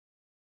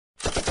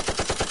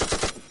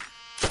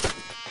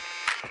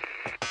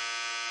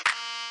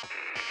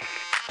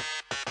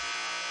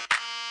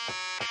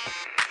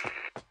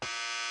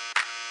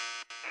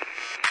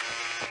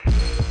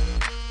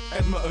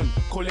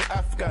call it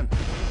Afghan.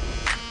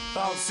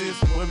 Bounces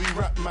where we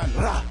rap, man.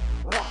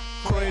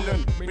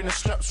 Kortion, bring the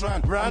straps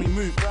round. We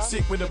move,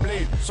 sick with the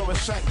blade, so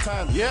it's shank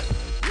time. Yeah,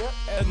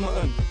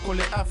 Edmonton, call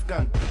it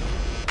Afghan.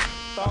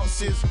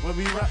 Bounces where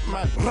we rap,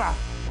 man.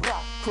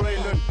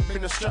 Kortion,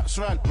 bring the straps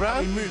round.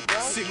 We move,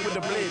 sick with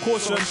the blade,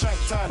 so it's shank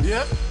time.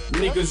 Yeah,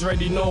 niggas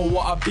already know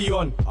what I be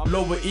on.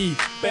 Lower E,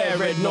 bare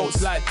red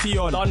notes like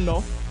Tion. Done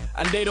know,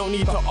 and they don't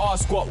need to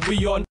ask what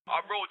we on. I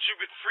rolled you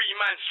with 3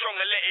 man strong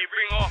and let it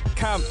ring off.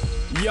 Camp,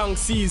 young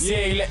C's,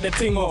 yeah, let the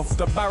ting off.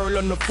 The barrel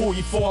on the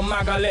 44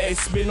 mag, I let it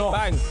spin off.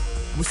 Bang,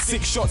 with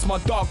 6 shots, my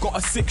dog got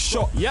a 6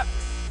 shot. Yep,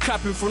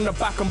 clapping from the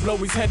back and blow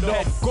his head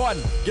off. Gone,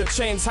 your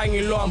chain's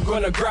hanging low, I'm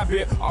gonna grab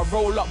it. I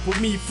roll up with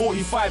me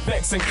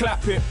 45X and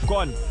clap it.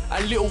 Gone,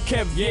 and little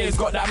Kev, yeah, he's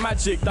got that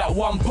magic. That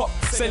one pop,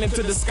 send him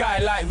to the sky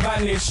like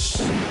Vanish.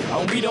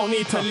 And we don't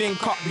need to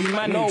link up, we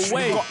manage. No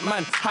way. We got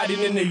man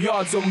hiding in the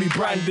yards when we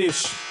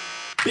brandish.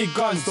 Big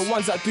guns, the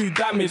ones that do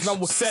damage. Now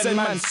we'll send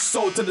man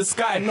soul to the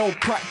sky, no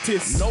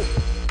practice. Nope.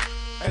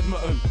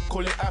 Edmonton,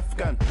 call it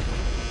Afghan.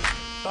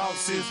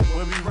 Bounces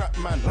where we rap,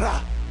 man.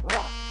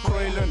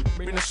 Kortion,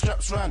 bring the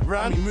straps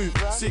round. We move,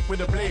 sick with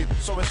the blade,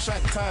 so it's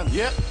shank time.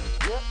 Yeah,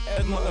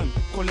 Edmonton,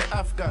 call it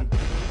Afghan.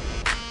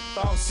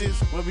 Bounces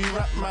where we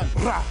rap, man.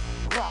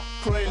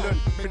 Kortion,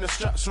 bring the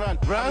straps round.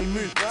 We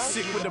move,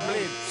 sick with the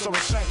blade, so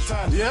it's shank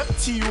time. Yeah,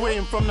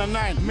 Tion from the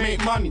 9,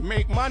 make money,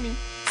 make money.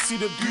 See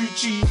the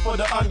Gucci for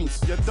the honeys,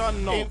 you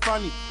done know. Ain't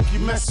funny, you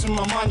mess with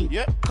my money.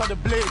 Yeah, cut the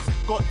blades,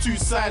 got 2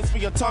 sides for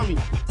your tummy.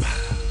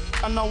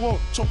 And I won't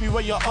chop you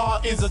where your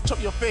heart is or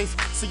chop your face.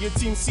 So your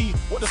team see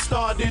what the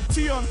star did.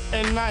 Tion,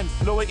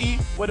 N9, lower E,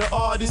 where the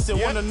artists they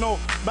wanna know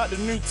about the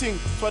new thing.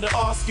 So they're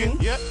asking,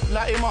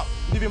 light him up,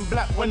 living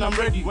black when I'm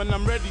ready.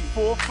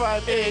 4,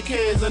 5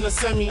 AKs and a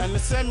semi.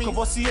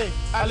 Cavossier,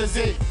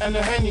 Alizé, and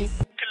a Henny.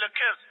 Killer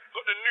Kev,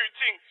 got the new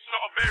thing, it's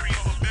not a berry.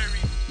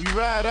 We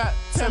ride at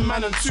 10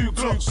 man and 2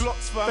 Glocks.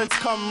 Feds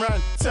come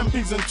round, 10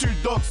 pigs and 2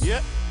 dogs.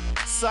 Yeah.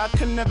 Side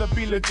can never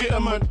be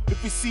legitimate.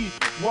 If we see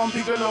one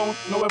pig alone,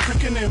 no we're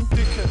pricking him.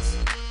 Dickheads.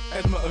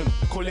 Edmonton,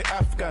 call it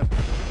Afghan.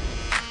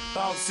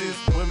 Bounces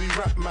where we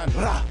rap, man.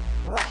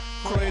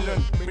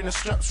 Kortion, bring the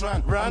straps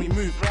round. We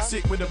move,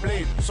 sick with the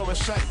blade, so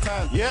it's shank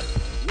time. Yeah,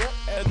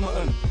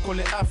 Edmonton, call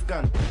it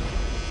Afghan.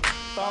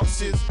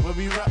 Bounces where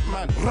we rap,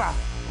 man.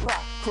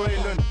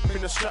 Kortion,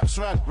 bring the straps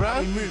round.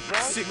 We move,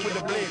 sick with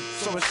the blade,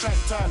 so it's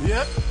shank time.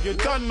 Yeah, you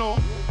done know.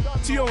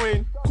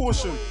 Tion,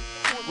 Kortion,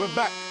 we're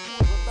back.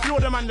 Few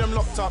of them and them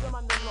locked up.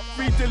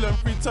 Free Dylan,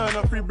 free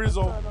Turner, free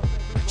Brizzo.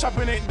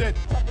 Chapping ain't dead.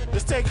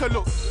 Just take a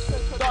look.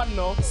 Done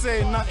no,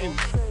 saying nothing.